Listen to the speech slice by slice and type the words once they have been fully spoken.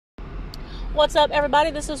What's up,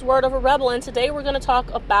 everybody? This is Word of a Rebel, and today we're going to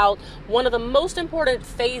talk about one of the most important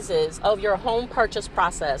phases of your home purchase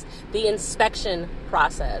process, the inspection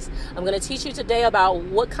process. I'm going to teach you today about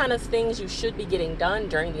what kind of things you should be getting done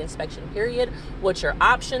during the inspection period, what your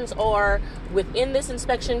options are within this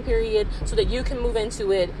inspection period, so that you can move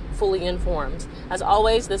into it fully informed. As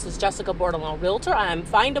always, this is Jessica Bordelon Realtor. I am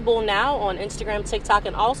findable now on Instagram, TikTok,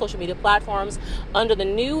 and all social media platforms under the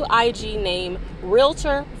new IG name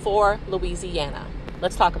Realtor for Louisiana.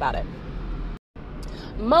 Let's talk about it.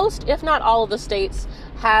 Most, if not all, of the states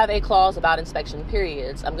have a clause about inspection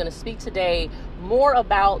periods. I'm going to speak today more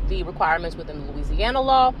about the requirements within the Louisiana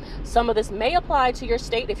law. Some of this may apply to your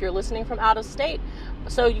state if you're listening from out of state.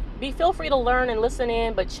 So feel free to learn and listen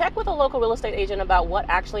in, but check with a local real estate agent about what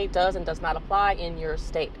actually does and does not apply in your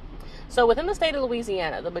state. So within the state of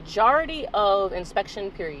Louisiana, the majority of inspection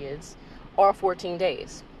periods are 14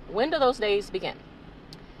 days. When do those days begin?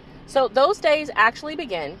 So those days actually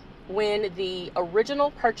begin when the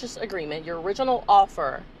original purchase agreement, your original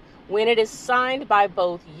offer, when it is signed by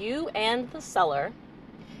both you and the seller,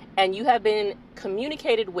 and you have been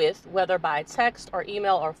communicated with, whether by text or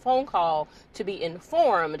email or phone call, to be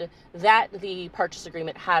informed that the purchase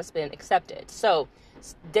agreement has been accepted. So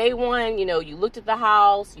day one, you looked at the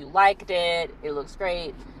house, you liked it, it looks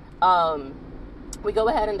great. We go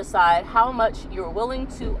ahead and decide how much you're willing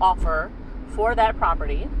to offer for that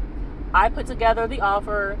property. I put together the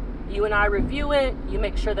offer. You and I review it. You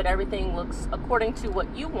make sure that everything looks according to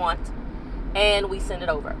what you want, and we send it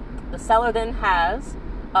over. The seller then has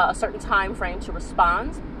a certain time frame to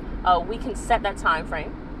respond. We can set that time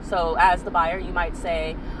frame. So as the buyer, you might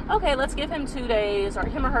say, okay, let's give him 2 days, or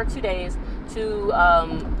him or her 2 days to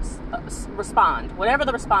respond. Whatever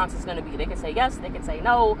the response is going to be. They can say yes, they can say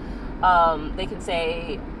no. They can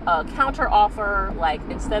say counter offer, like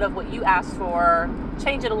instead of what you asked for,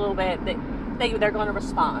 change it a little bit. They're going to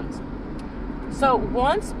respond. So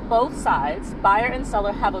once both sides, buyer and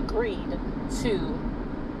seller, have agreed to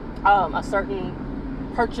a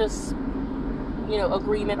certain purchase,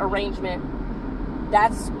 agreement, arrangement,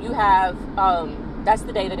 that's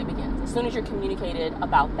the day that it begins. As soon as you're communicated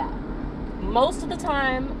about that. Most of the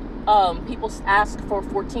time, people ask for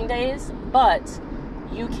 14 days, but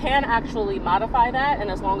you can actually modify that,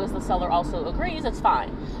 and as long as the seller also agrees, it's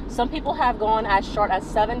fine. Some people have gone as short as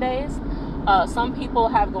 7 days. Some people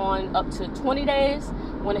have gone up to 20 days.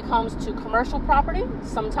 When it comes to commercial property,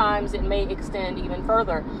 sometimes it may extend even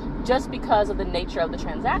further just because of the nature of the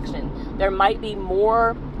transaction. There might be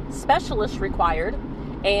more specialists required,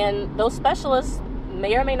 and those specialists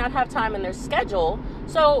may or may not have time in their schedule.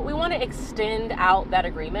 So we want to extend out that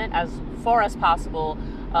agreement as far as possible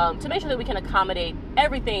to make sure that we can accommodate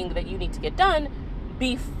everything that you need to get done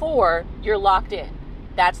before you're locked in.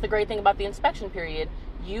 That's the great thing about the inspection period.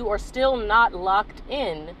 You are still not locked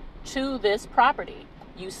in to this property.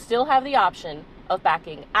 You still have the option of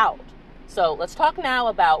backing out. So let's talk now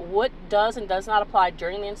about what does and does not apply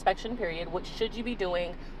during the inspection period. What should you be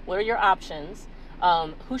doing? What are your options?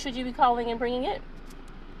 Who should you be calling and bringing in?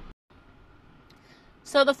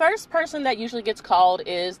 So the first person that usually gets called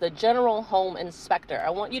is the general home inspector.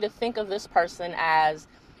 I want you to think of this person as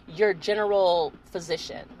your general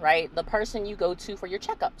physician, right? The person you go to for your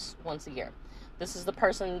checkups once a year. This is the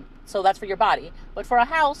person, so that's for your body. But for a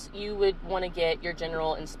house, you would want to get your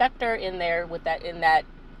general inspector in there in that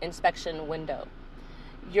inspection window.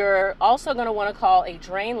 You're also going to want to call a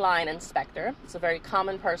drain line inspector. It's a very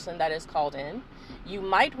common person that is called in. You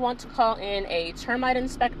might want to call in a termite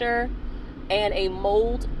inspector and a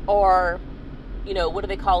mold, or, what do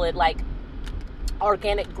they call it? Like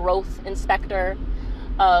organic growth inspector.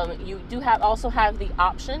 You do also have the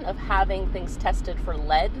option of having things tested for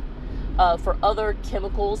lead, for other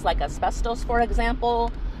chemicals like asbestos, for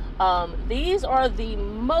example. These are the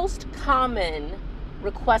most common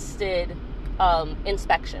requested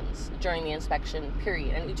inspections during the inspection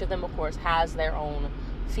period. And each of them, of course, has their own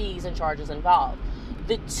fees and charges involved.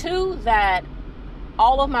 The two that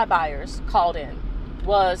all of my buyers called in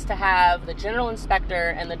was to have the general inspector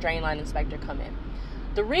and the drain line inspector come in.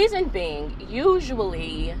 The reason being,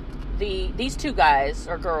 usually these two guys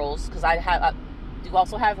or girls, because I do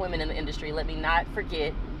also have women in the industry, let me not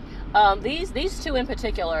forget, these two in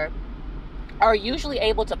particular are usually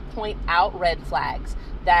able to point out red flags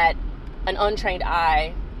that an untrained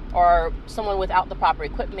eye or someone without the proper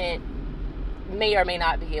equipment may or may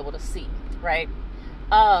not be able to see, right?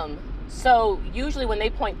 So usually when they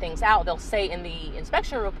point things out, they'll say in the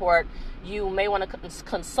inspection report, you may want to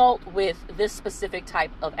consult with this specific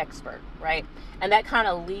type of expert, right? And that kind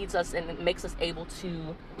of leads us and makes us able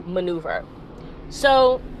to maneuver.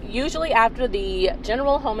 So usually after the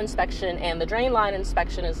general home inspection and the drain line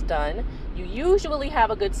inspection is done, you usually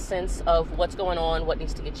have a good sense of what's going on, what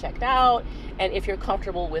needs to get checked out, and if you're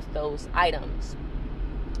comfortable with those items.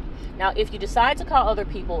 Now, if you decide to call other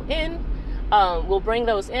people in, we'll bring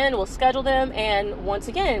those in, we'll schedule them, and once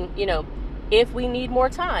again, if we need more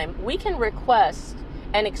time, we can request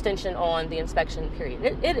an extension on the inspection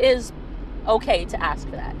period. It is okay to ask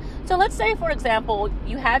for that. So let's say, for example,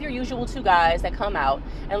 you have your usual 2 guys that come out,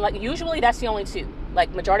 and usually that's the only 2.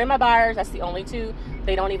 Majority of my buyers, that's the only 2.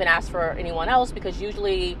 They don't even ask for anyone else because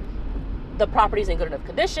usually the property's in good enough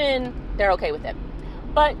condition, they're okay with it.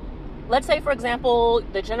 But let's say, for example,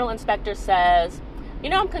 the general inspector says,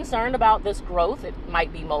 I'm concerned about this growth. It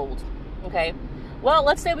might be mold. Okay. Well,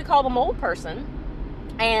 let's say we call the mold person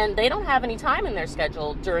and they don't have any time in their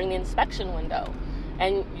schedule during the inspection window.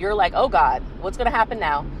 And you're like, oh God, what's going to happen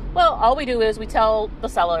now? Well, all we do is we tell the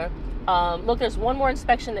seller, look, there's one more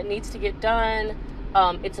inspection that needs to get done.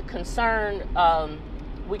 It's a concern.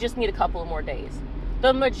 We just need a couple of more days.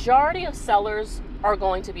 The majority of sellers are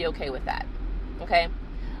going to be okay with that. Okay.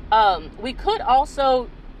 We could also,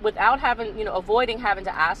 without having, avoiding having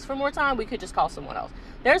to ask for more time, we could just call someone else.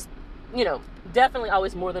 There's, definitely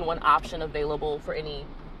always more than one option available for any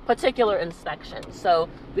particular inspection. So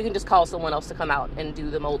we can just call someone else to come out and do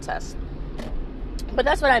the mold test. But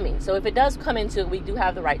that's what I mean. So if it does come into it, we do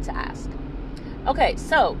have the right to ask. Okay,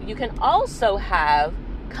 so you can also have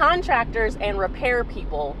contractors and repair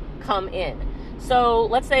people come in. So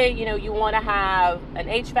let's say, you want to have an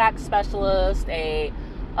HVAC specialist, a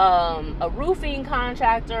roofing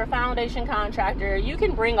contractor, foundation contractor. You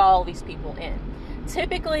can bring all these people in.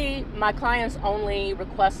 Typically, my clients only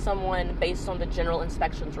request someone based on the general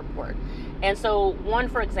inspections report. And so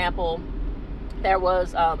for example, there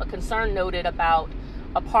was a concern noted about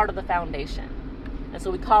a part of the foundation. And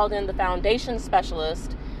so we called in the foundation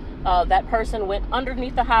specialist. That person went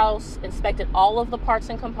underneath the house, inspected all of the parts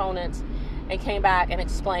and components, and came back and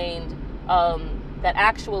explained that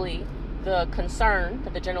actually the concern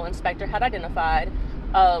that the general inspector had identified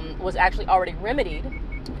was actually already remedied.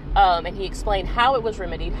 And he explained how it was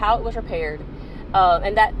remedied, how it was repaired,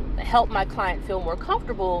 and that helped my client feel more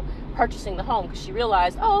comfortable purchasing the home because she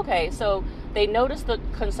realized, so they noticed the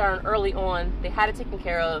concern early on, they had it taken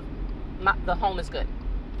care of, the home is good,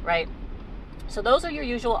 right? So those are your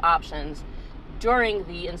usual options during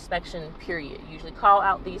the inspection period. You usually call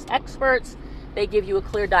out these experts, they give you a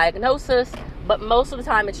clear diagnosis, but most of the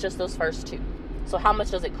time it's just those first 2. So how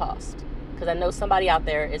much does it cost? Because I know somebody out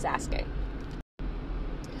there is asking.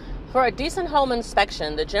 For a decent home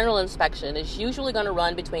inspection, the general inspection is usually going to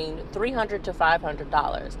run between $300 to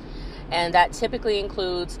 $500. And that typically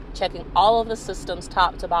includes checking all of the systems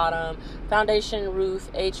top to bottom, foundation, roof,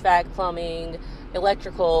 HVAC, plumbing,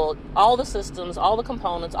 electrical, all the systems, all the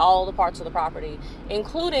components, all the parts of the property,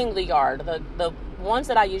 including the yard. The ones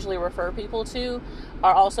that I usually refer people to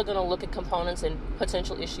are also going to look at components and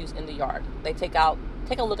potential issues in the yard. They take a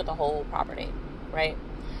look at the whole property, right?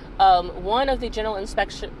 One of the general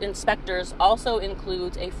inspectors also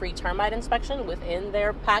includes a free termite inspection within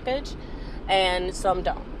their package, and some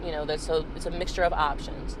don't. So it's a mixture of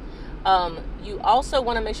options. You also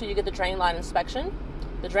want to make sure you get the drain line inspection.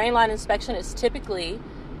 The drain line inspection is typically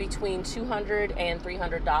between $200 and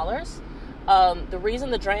 $300. The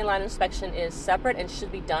reason the drain line inspection is separate and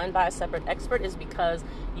should be done by a separate expert is because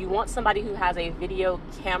you want somebody who has a video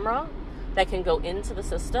camera that can go into the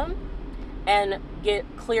system and get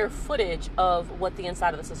clear footage of what the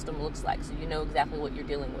inside of the system looks like, so you know exactly what you're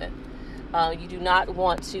dealing with. You do not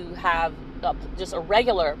want to have just a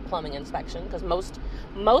regular plumbing inspection, because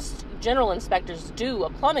most general inspectors do a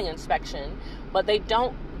plumbing inspection, but they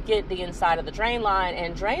don't get the inside of the drain line,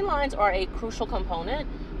 and drain lines are a crucial component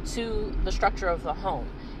to the structure of the home.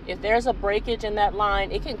 If there's a breakage in that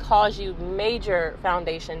line, it can cause you major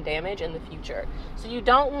foundation damage in the future. So you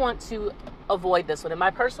don't want to avoid this one. In my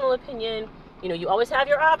personal opinion, you always have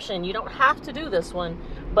your option. You don't have to do this one,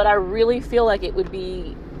 but I really feel like it would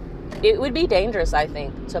be dangerous, I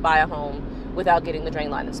think, to buy a home without getting the drain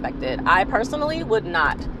line inspected. I personally would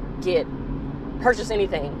not purchase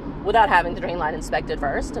anything without having the drain line inspected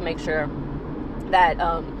first to make sure that,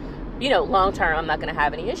 long term I'm not going to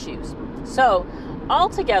have any issues. So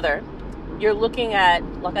altogether, you're looking at,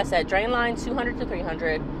 like I said, drain line $200 to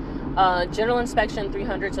 $300, general inspection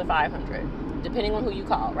 $300 to $500, depending on who you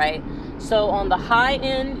call, right? So on the high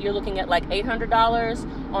end, you're looking at like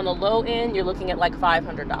 $800. On the low end, you're looking at like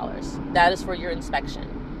 $500. That is for your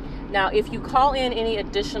inspection. Now, if you call in any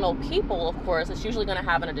additional people, of course, it's usually going to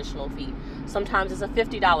have an additional fee. Sometimes it's a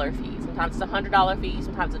 $50 fee. Sometimes it's a $100 fee,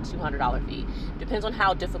 sometimes it's a $200 fee. Depends on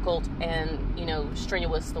how difficult and,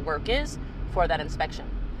 strenuous the work is for that inspection.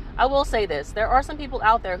 I will say this, there are some people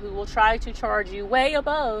out there who will try to charge you way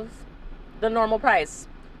above the normal price.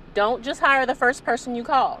 Don't just hire the first person you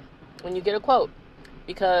call when you get a quote,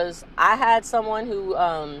 because I had someone who,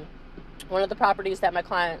 one of the properties that my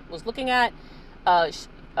client was looking at,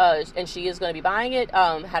 and she is going to be buying it,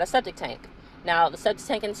 had a septic tank. Now, the septic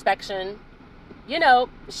tank inspection,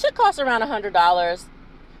 should cost around $100.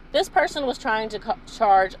 This person was trying to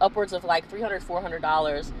charge upwards of like $300,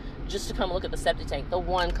 $400 just to come look at the septic tank, the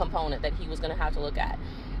one component that he was going to have to look at.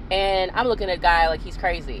 And I'm looking at a guy like he's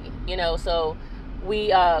crazy, so we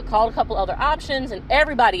called a couple other options, and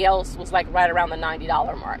everybody else was like right around the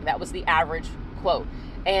 $90 mark. That was the average quote.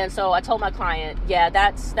 And so I told my client, yeah,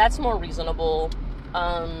 that's more reasonable.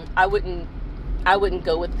 I wouldn't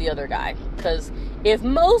go with the other guy, because if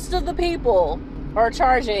most of the people are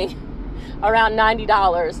charging around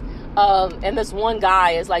 $90, and this one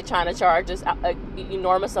guy is like trying to charge this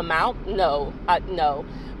enormous amount, no.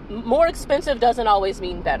 More expensive doesn't always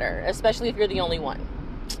mean better, especially if you're the only one.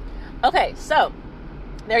 Okay, so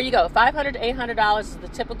there you go. $500 to $800 is the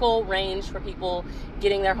typical range for people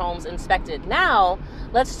getting their homes inspected. Now,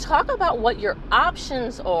 let's talk about what your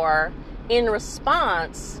options are in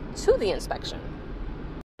response to the inspection.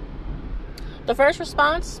 The first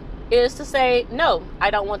response is to say, no,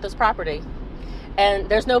 I don't want this property. And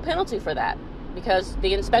there's no penalty for that, because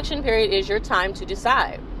the inspection period is your time to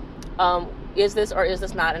decide, is this or is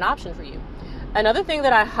this not an option for you? Another thing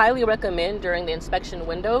that I highly recommend during the inspection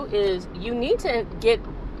window is you need to get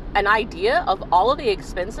an idea of all of the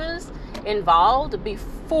expenses involved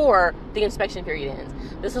before the inspection period ends.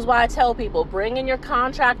 This is why I tell people, bring in your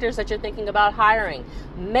contractors that you're thinking about hiring.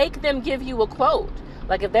 Make them give you a quote.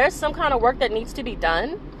 Like if there's some kind of work that needs to be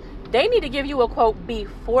done, they need to give you a quote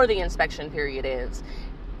before the inspection period ends.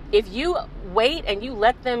 If you wait and you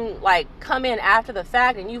let them like come in after the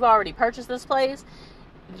fact and you've already purchased this place,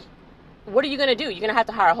 what are you going to do? You're going to have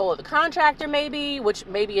to hire a whole other contractor maybe, which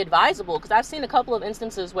may be advisable, because I've seen a couple of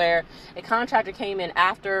instances where a contractor came in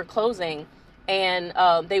after closing and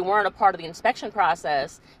they weren't a part of the inspection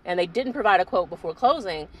process and they didn't provide a quote before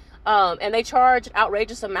closing, and they charged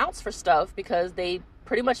outrageous amounts for stuff because they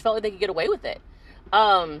pretty much felt like they could get away with it.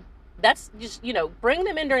 That's just, bring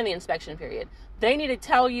them in during the inspection period. They need to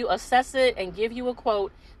tell you, assess it, and give you a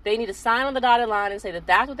quote. They need to sign on the dotted line and say that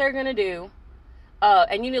that's what they're going to do.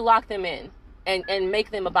 And you need to lock them in and make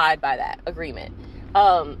them abide by that agreement.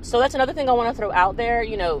 So that's another thing I want to throw out there,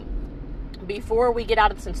 before we get out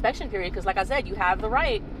of this inspection period, because like I said, you have the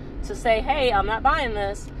right to say, hey, I'm not buying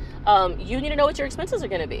this. You need to know what your expenses are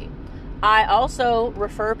going to be. I also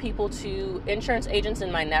refer people to insurance agents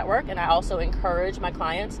in my network, and I also encourage my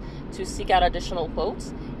clients to seek out additional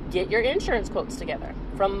quotes. Get your insurance quotes together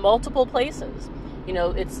from multiple places.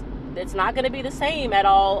 It's not going to be the same at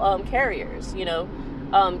all carriers.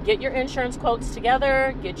 Get your insurance quotes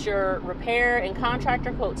together, get your repair and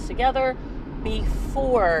contractor quotes together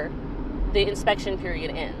before the inspection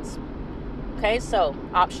period ends. Okay, so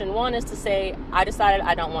option one is to say, I decided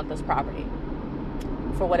I don't want this property.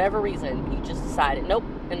 For whatever reason, you just decided, nope,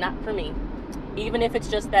 and not for me. Even if it's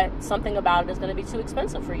just that something about it is going to be too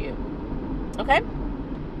expensive for you. Okay?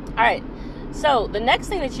 All right. So the next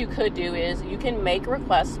thing that you could do is you can make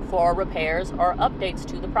requests for repairs or updates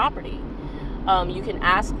to the property. You can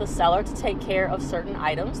ask the seller to take care of certain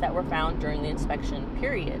items that were found during the inspection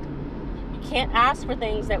period. You can't ask for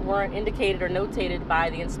things that weren't indicated or notated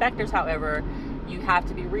by the inspectors, however. You have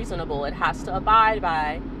to be reasonable. It has to abide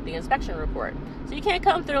by the inspection report. So you can't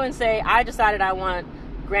come through and say, I decided I want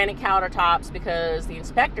granite countertops because the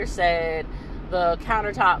inspector said the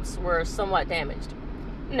countertops were somewhat damaged.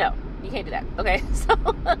 No, you can't do that. Okay, so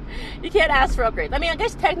you can't ask for upgrades. I mean, I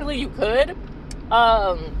guess technically you could.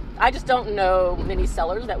 I just don't know many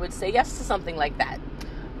sellers that would say yes to something like that.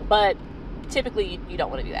 But typically you don't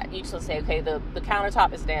want to do that. You just say, okay, the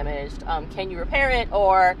countertop is damaged. Can you repair it,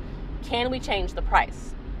 or can we change the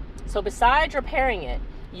price? So besides repairing it,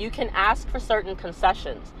 you can ask for certain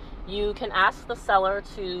concessions. You can ask the seller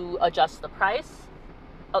to adjust the price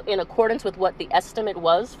in accordance with what the estimate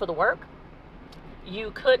was for the work.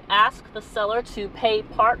 You could ask the seller to pay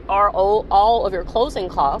part or all of your closing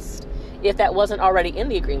costs if that wasn't already in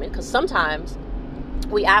the agreement, because sometimes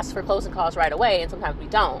we ask for closing costs right away and sometimes we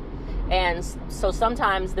don't. And so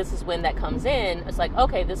sometimes this is when that comes in. It's like,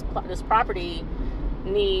 okay, this property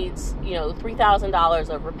needs, $3,000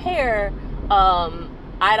 of repair.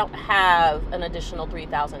 I don't have an additional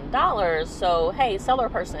 $3,000. So, hey, seller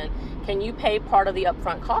person, can you pay part of the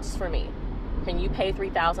upfront costs for me? Can you pay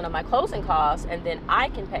 $3,000 of my closing costs, and then I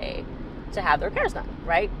can pay to have the repairs done,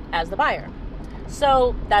 right, as the buyer.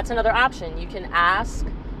 So that's another option. You can ask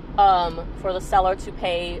for the seller to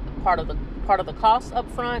pay part of the cost up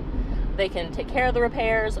front. They can take care of the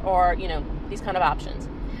repairs, or these kind of options.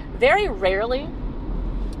 Very rarely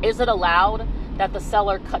is it allowed that the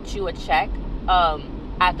seller cuts you a check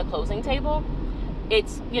at the closing table.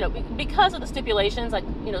 It's because of the stipulations, like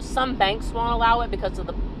some banks won't allow it because of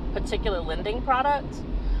the particular lending product,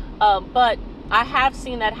 but I have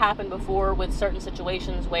seen that happen before with certain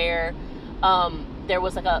situations where there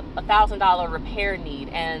was like a $1,000 repair need,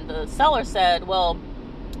 and the seller said, well,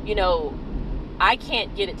 I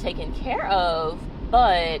can't get it taken care of,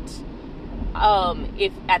 but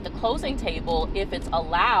if at the closing table, if it's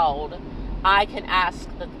allowed, I can ask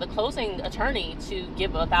the closing attorney to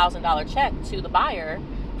give a $1,000 check to the buyer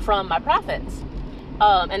from my profits.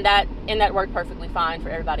 And that worked perfectly fine for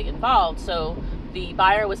everybody involved. So the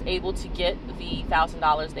buyer was able to get the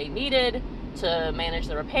 $1,000 they needed to manage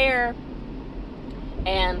the repair,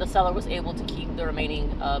 and the seller was able to keep the remaining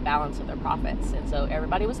balance of their profits. And so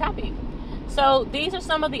everybody was happy. So these are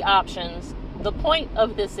some of the options. The point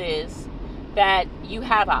of this is that you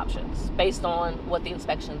have options based on what the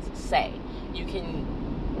inspections say. You can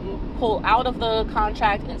pull out of the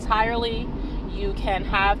contract entirely. You can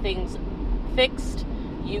have things fixed.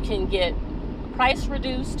 You can get price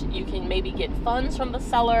reduced. You can maybe get funds from the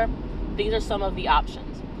seller. These are some of the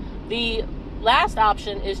options. The last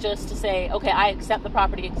option is just to say, okay, I accept the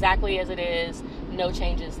property exactly as it is, no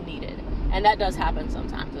changes needed. And that does happen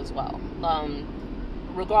sometimes as well.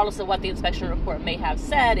 Regardless of what the inspection report may have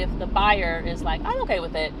said, if the buyer is like, I'm okay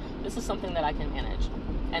with it, this is something that I can manage,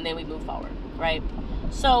 and then we move forward, right?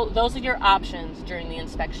 So those are your options during the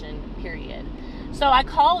inspection period. So I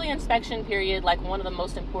call the inspection period like one of the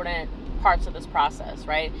most important parts of this process,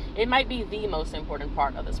 right? It might be the most important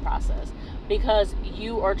part of this process, because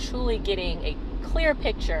you are truly getting a clear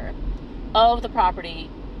picture of the property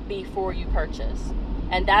before you purchase.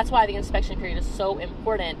 And that's why the inspection period is so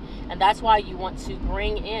important. And that's why you want to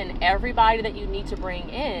bring in everybody that you need to bring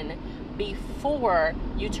in before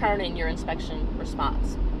you turn in your inspection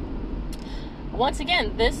response. Once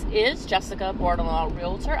again, this is Jessica Bordelon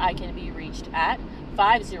Realtor. I can be reached at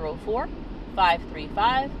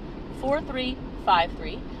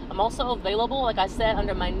 504-535-4353. I'm also available, like I said,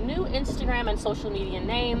 under my new Instagram and social media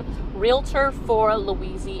name, Realtor for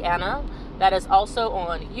Louisiana. That is also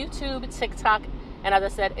on YouTube, TikTok, and as I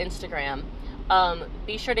said, Instagram.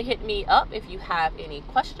 Be sure to hit me up if you have any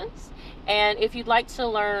questions. And if you'd like to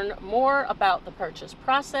learn more about the purchase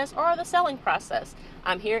process or the selling process,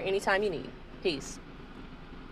 I'm here anytime you need. Peace.